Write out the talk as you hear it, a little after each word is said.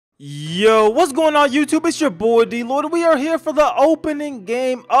Yo, what's going on YouTube? It's your boy DLloyd. We are here for the opening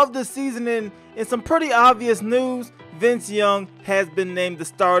game of the season, and in some pretty obvious news, Vince Young has been named the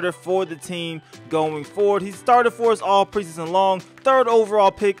starter for the team going forward. He started for us all preseason long, 3rd overall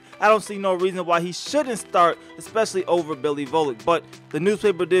pick. I don't see no reason why he shouldn't start, especially over Billy Volek. But the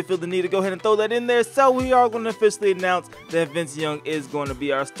newspaper did feel the need to go ahead and throw that in there, so we are going to officially announce that Vince Young is going to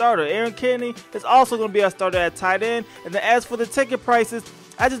be our starter. Aaron Kenny is also going to be our starter at tight end. And then as for the ticket prices,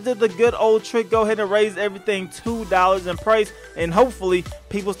 I just did the good old trick, go ahead and raise everything $2 in price, and hopefully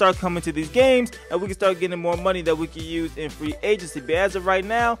people start coming to these games and we can start getting more money that we can use in free agency. But as of right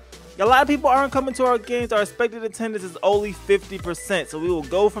now, a lot of people aren't coming to our games. Our expected attendance is only 50%, so we will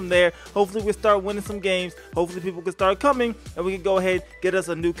go from there. Hopefully we start winning some games. Hopefully people can start coming and we can go ahead, get us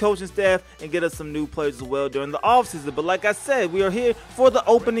a new coaching staff and get us some new players as well during the offseason. But like I said, we are here for the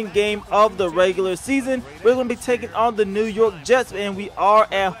opening game of the regular season. We're going to be taking on the New York Jets, and we are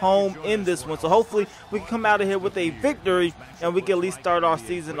at home in this one. So hopefully we can come out of here with a victory and we can at least start our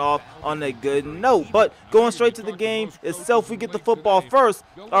season off on a good note. But going straight to the game itself, we get the football first.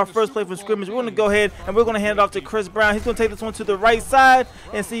 Our first play from scrimmage, we're going to go ahead and we're going to hand it off to Chris Brown. He's going to take this one to the right side,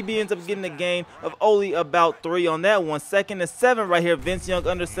 and CB ends up getting a gain of only about 3 on that one. 2nd and 7 right here. Vince Young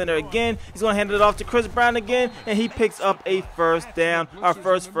under center again. He's going to hand it off to Chris Brown again, and he picks up a first down, our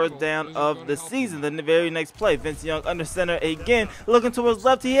first down of the season. Then the very next play, Vince Young under center again. Looking to his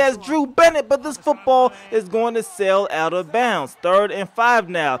left, he has Drew Bennett, but this football is going to sail out of bounds. 3rd and 5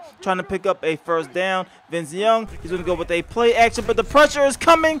 now, trying to pick up a first down. Vince Young, he's going to go with a play action, but the pressure is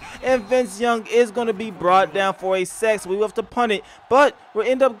coming, and Vince Young is going to be brought down for a sack, so we will have to punt it. But we'll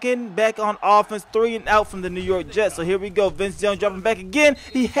end up getting back on offense, 3 and out from the New York Jets. So here we go. Vince Young dropping back again.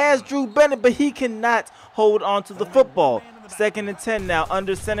 He has Drew Bennett, but he cannot hold on to the football. 2nd and 10 now,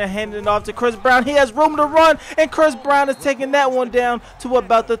 under center, handing it off to Chris Brown. He has room to run, and Chris Brown is taking that one down to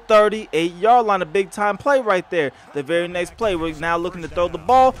about the 38-yard line. A big-time play right there. The very next play, we're now looking to throw the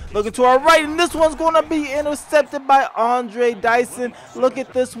ball, looking to our right, and this one's going to be intercepted by Andre Dyson. Look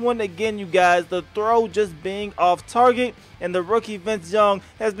at this one again, you guys. The throw just being off target, and the rookie Vince Young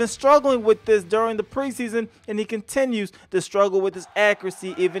has been struggling with this during the preseason, and he continues to struggle with his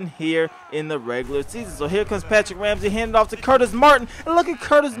accuracy even here in the regular season. So here comes Patrick Ramsey, handing off to Curtis Martin, and look at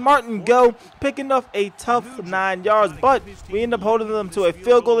Curtis Martin go, picking up a tough 9 yards, but we end up holding them to a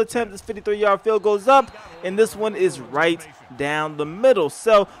field goal attempt. This 53-yard field goes up, and this one is right down the middle.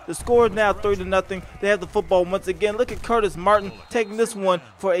 So the score is now 3-0. They have the football once again. Look at Curtis Martin taking this one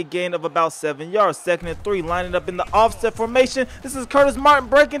for a gain of about 7 yards. 2nd and 3, lining up in the offset formation. This is Curtis Martin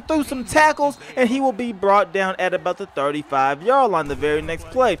breaking through some tackles, and he will be brought down at about the 35-yard line. The very next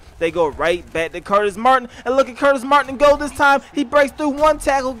play, they go right back to Curtis Martin, and look at Curtis Martin go this time. He breaks through one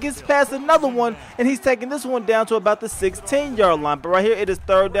tackle, gets past another one, and he's taking this one down to about the 16-yard line. But right here, it is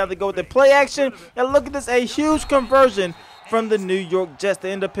 3rd down. They go with the play action, and look at this, a huge conversion from the New York Jets.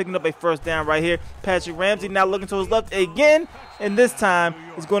 They end up picking up a first down right here. Patrick Ramsey now looking to his left again, and this time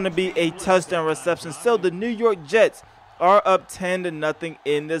it's going to be a touchdown reception. So the New York Jets are up 10-0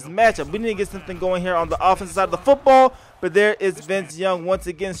 in this matchup. We need to get something going here on the offensive side of the football, but there is Vince Young once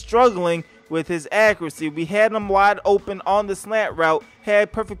again struggling with his accuracy. We had him wide open on the slant route,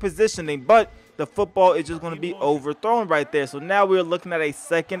 had perfect positioning, but the football is just going to be overthrown right there. So now we're looking at a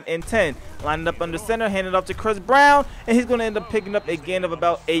 2nd and 10. Lining up under center, handed off to Chris Brown, and he's going to end up picking up a gain of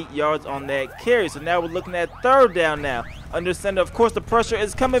about 8 yards on that carry. So now we're looking at 3rd down now. Under center, of course, the pressure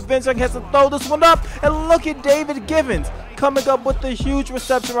is coming. Vince Young has to throw this one up, and look at David Givens coming up with the huge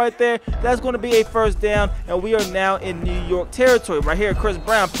reception right there. That's going to be a first down, and we are now in New York territory. Right here, Chris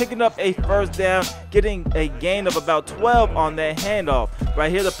Brown picking up a first down, getting a gain of about 12 on that handoff.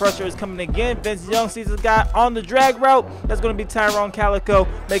 Right here, the pressure is coming again. Vince Young sees this guy on the drag route. That's going to be Tyrone Calico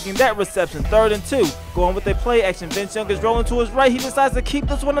making that reception. 3rd and 2, going with a play action. Vince Young is rolling to his right. He decides to keep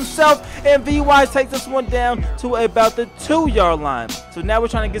this one himself, and VY takes this one down to about the 2-yard line. So now we're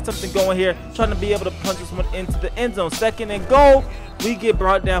trying to get something going here, trying to be able to punch this one into the end zone. 2nd and goal, we get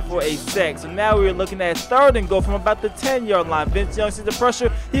brought down for a sack. So now we're looking at 3rd and goal from about the 10-yard line. Vince Young sees the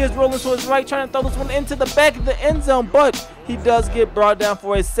pressure. He is rolling to his right, trying to throw this one into the back of the end zone, but he does get brought down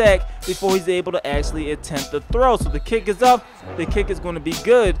for a sack before he's able to actually attempt the throw. So the kick is up. The kick is going to be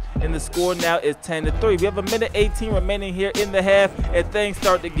good, and the score now is 10-3. We have a minute 18 remaining here in the half, and things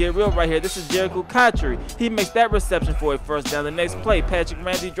start to get real right here. This is Jericho Cotchery. He makes that reception for a first down. The next play, Patrick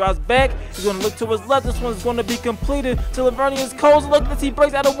Ramsey drops back. He's going to look to his left. This one is going to be completed to Lavernius Coles. Look as he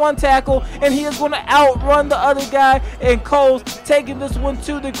breaks out of one tackle, and he is going to outrun the other guy, and Coles taking this one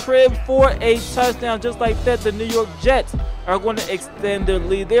to the crib for a touchdown. Just like that, the New York Jets are going to extend their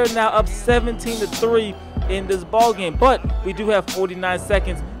lead. They are now up 17-3 in this ball game. But we do have 49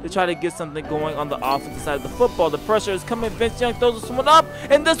 seconds to try to get something going on the offensive side of the football. The pressure is coming. Vince Young throws this one up,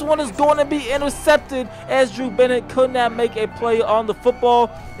 and this one is going to be intercepted as Drew Bennett could not make a play on the football.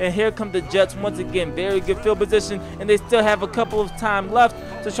 And here come the Jets once again. Very good field position, and they still have a couple of time left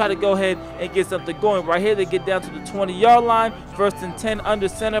to try to go ahead and get something going. Right here, they get down to the 20-yard line. 1st and 10 under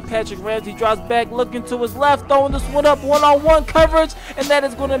center. Patrick Ramsey drops back, looking to his left, throwing this one up, one-on-one coverage, and that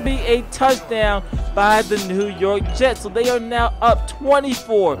is going to be a touchdown by the New York Jets. So they are now up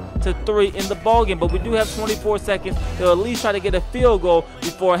 24-3 in the ball game, but we do have 24 seconds. They'll at least try to get a field goal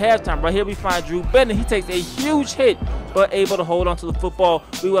before halftime. Right here, we find Drew Bennett. He takes a huge hit, but able to hold on to the football.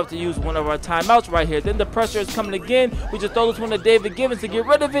 We will have to use one of our timeouts right here. Then the pressure is coming again. We just throw this one to David Givens to get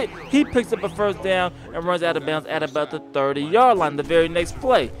rid of it. He picks up a 1st down and runs out of bounds at about the 30-yard line. The very next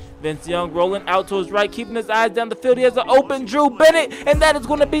play, Vince Young rolling out to his right, keeping his eyes down the field. He has an open Drew Bennett, and that is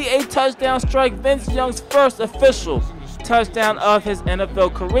going to be a touchdown strike. Vince Young's first official touchdown of his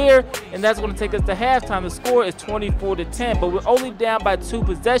NFL career, and that's going to take us to halftime. The score is 24-10, but we're only down by 2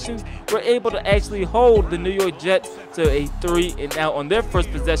 possessions. We're able to actually hold the New York Jets to a 3-and-out on their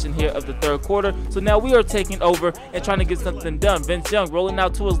first possession here of the 3rd quarter. So now we are taking over and trying to get something done. Vince Young rolling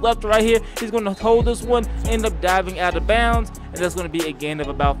out to his left right here. He's going to hold this one, end up diving out of bounds, and that's going to be a gain of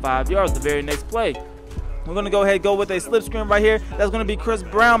about 5 yards. The very next play, we're going to go ahead and go with a slip screen right here. That's going to be Chris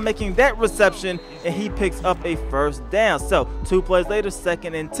Brown making that reception, and he picks up a 1st down. So 2 plays later,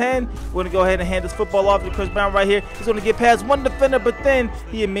 2nd and 10. We're going to go ahead and hand this football off to Chris Brown right here. He's going to get past one defender, but then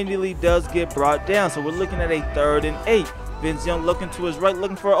he immediately does get brought down. So we're looking at a 3rd and 8. Vince Young looking to his right,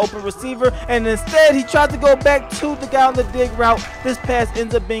 looking for an open receiver, and instead he tried to go back to the guy on the dig route. This pass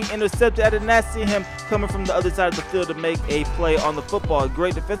ends up being intercepted. I did not see him coming from the other side of the field to make a play on the football. A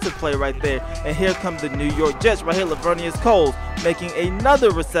great defensive play right there. And here come the New York Jets right here. Lavernius Coles making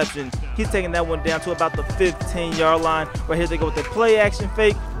another reception. He's taking that one down to about the 15-yard line. Right here they go with the play action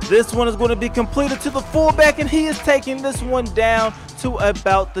fake. This one is going to be completed to the fullback, and he is taking this one down to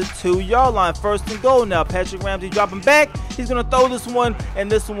about the 2-yard line. 1st and goal now. Patrick Ramsey dropping back. He's going to throw this one,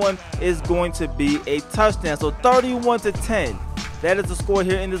 and this one is going to be a touchdown. So 31-10. That is the score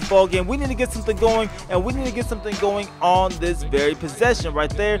here in this ball game. We need to get something going, and we need to get something going on this very possession right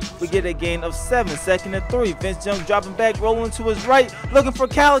there. We get a gain of 7. 2nd and 3. Vince Young dropping back, rolling to his right, looking for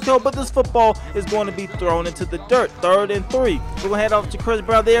Calico, but this football is going to be thrown into the dirt. 3rd and 3. We're going to head off to Chris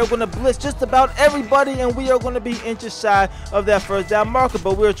Brown. They are going to blitz just about everybody, and we are going to be inches shy of that 1st down marker,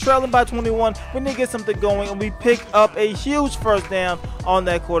 but we're trailing by 21. We need to get something going, and we pick up a huge 1st down on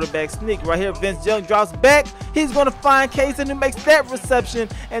that quarterback sneak. Right here, Vince Young drops back. He's going to find Kaysen, who makes that reception,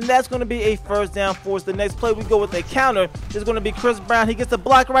 and that's going to be a 1st down for us. The next play, we go with a counter. It's going to be Chris Brown. He gets a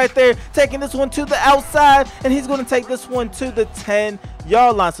block right there, taking this one to the outside, and he's going to take this one to the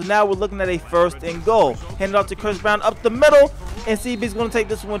 10-yard line. So now we're looking at a 1st and goal. Hand it off to Chris Brown up the middle, and CB's going to take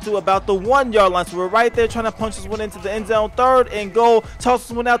this one to about the 1-yard line. So we're right there trying to punch this one into the end zone. 3rd and goal. Toss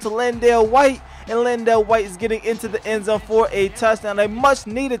this one out to Landale White, and Landale White is getting into the end zone for a touchdown, a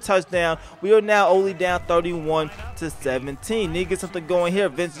much-needed touchdown. We are now only down 31-17. Need to get something going here.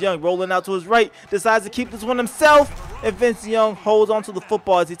 Vince Young rolling out to his right, decides to keep this one himself, and Vince Young holds on to the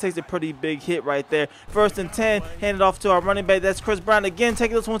football as he takes a pretty big hit right there. 1st and 10, handed off to our running back. That's Chris Brown again,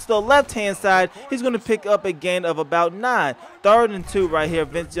 taking this one to the left-hand side. He's going to pick up a gain of about 9. 3rd and 2 right here.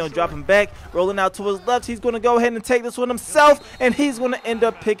 Vince Young dropping back, rolling out to his left. He's going to go ahead and take this one himself, and he's going to end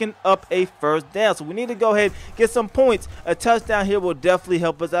up picking up a 1st down. So we need to go ahead and get some points. A touchdown here will definitely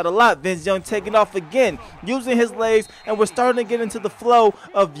help us out a lot. Vince Young taking off again, using his legs, and we're starting to get into the flow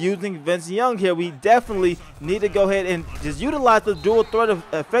of using Vince Young here. We definitely need to go ahead and just utilize the dual threat of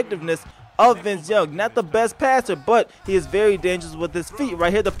effectiveness of Vince Young. Not the best passer, but he is very dangerous with his feet.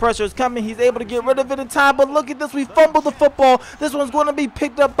 Right here, the pressure is coming. He's able to get rid of it in time, but look at this. We fumbled the football. This one's going to be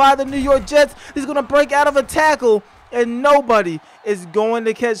picked up by the New York Jets. He's going to break out of a tackle, and nobody is going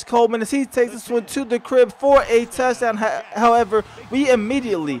to catch Coleman as he takes this one to the crib for a touchdown. However, we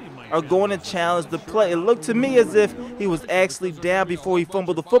immediately are going to challenge the play. It looked to me as if he was actually down before he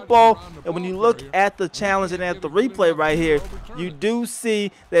fumbled the football, and when you look at the challenge and at the replay right here, you do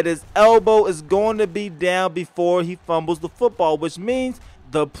see that his elbow is going to be down before he fumbles the football, which means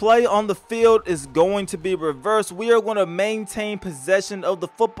the play on the field is going to be reversed. We are going to maintain possession of the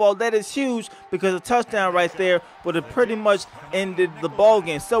football. That is huge because a touchdown right there would have pretty much ended the ball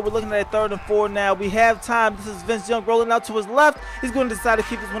game. So we're looking at 3rd and 4 now. We have time. This is Vince Young rolling out to his left. He's going to decide to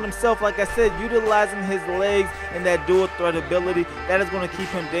keep this one himself. Like I said, utilizing his legs and that dual threat ability, that is going to keep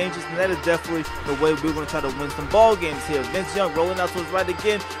him dangerous, and that is definitely the way we're going to try to win some ball games here. Vince Young rolling out to his right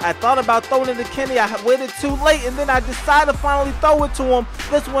again. I thought about throwing it to Kenny. I waited too late, and then I decided to finally throw it to him.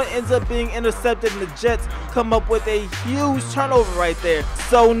 This one ends up being intercepted, and the Jets come up with a huge turnover right there.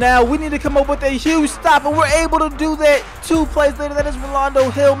 So now we need to come up with a huge stop, and we're able to do that 2 plays later. That is Rolando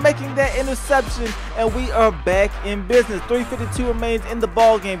Hill making that interception, and we are back in business. 3:52 remains in the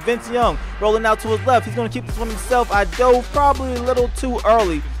ball game. Vince Young rolling out to his left. He's going to keep this one himself. I dove probably a little too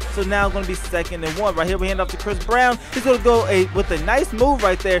early. So now it's going to be 2nd and 1. Right here we hand off to Chris Brown. He's going to go with a nice move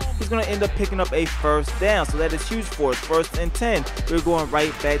right there. He's going to end up picking up a 1st down. So that is huge for us. 1st and 10. We're going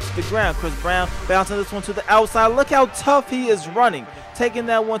right back to the ground. Chris Brown bouncing this one to the outside. Look how tough he is running. Taking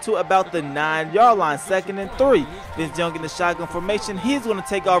that one to about the 9-yard line. 2nd and 3. Vince Young in the shotgun formation. He's going to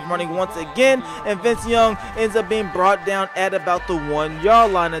take off running once again. And Vince Young ends up being brought down at about the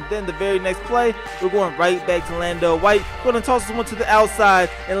 1-yard line. And then the very next play, we're going right back to Landell White. We're going to toss this one to the outside.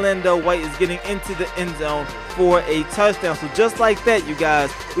 And Landell White is getting into the end zone for a touchdown. So just like that, you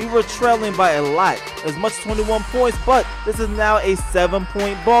guys, we were trailing by a lot, as much as 21 points, but this is now a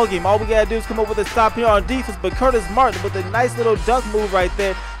 7-point ball game. All we gotta do is come up with a stop here on defense, but Curtis Martin with a nice little duck move right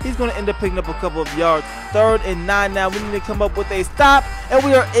there, he's gonna end up picking up a couple of yards. 3rd and 9 now. We need to come up with a stop, and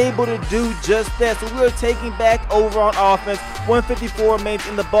we are able to do just that. So we are taking back over on offense. 154 remains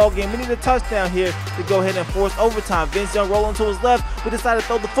in the ball game. We need a touchdown here to go ahead and force overtime. Vince Young rolling to his left. We decided to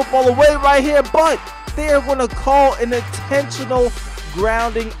throw the football away right here, but they are going to call an intentional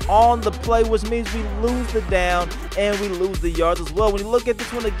grounding on the play, which means we lose the down and we lose the yards as well. When you look at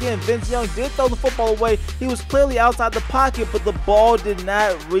this one again, Vince Young did throw the football away. He was clearly outside the pocket, but the ball did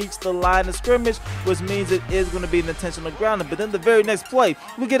not reach the line of scrimmage, which means it is going to be an intentional grounding. But then the very next play,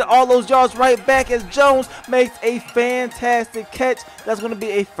 we get all those yards right back as Jones makes a fantastic catch. That's going to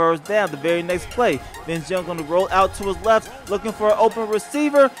be a 1st down. The very next play, Vince Young going to roll out to his left, looking for an open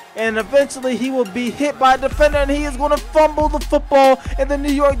receiver, and eventually he will be hit by a defender, and he is going to fumble the football, and the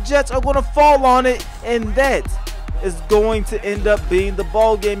New York Jets are going to fall on it, and that is going to end up being the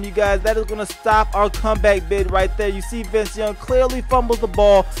ball game, you guys. That is going to stop our comeback bid right there. You see Vince Young clearly fumbles the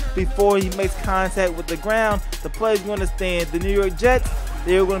ball before he makes contact with the ground. The play is going to stand. The New York Jets,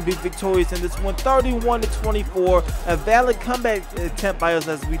 they're going to be victorious in this one, 31-24. A valid comeback attempt by us,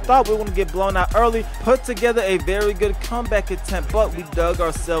 as we thought we were going to get blown out early. Put together a very good comeback attempt, but we dug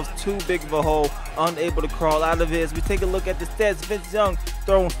ourselves too big of a hole, unable to crawl out of it. As we take a look at the stats, Vince Young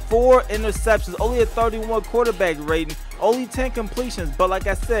thrown 4 interceptions, only a 31 quarterback rating, only 10 completions. But like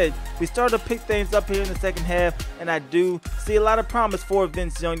I said, we started to pick things up here in the 2nd half, and I do see a lot of promise for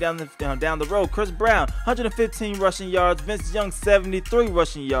Vince Young down the road. Chris Brown, 115 rushing yards. Vince Young, 73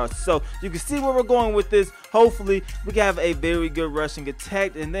 rushing yards. So you can see where we're going with this. Hopefully, we can have a very good rushing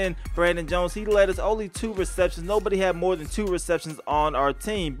attack. And then Brandon Jones, he led us only 2 receptions. Nobody had more than 2 receptions on our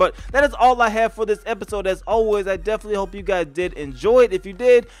team. But that is all I have for this episode. As always, I definitely hope you guys did enjoy it. If you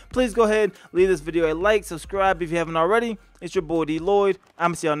did, please go ahead, leave this video a like, subscribe if you haven't already. It's your boy D Lloyd. I'm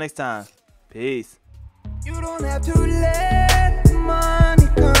gonna see y'all next time. Peace. You don't have to let my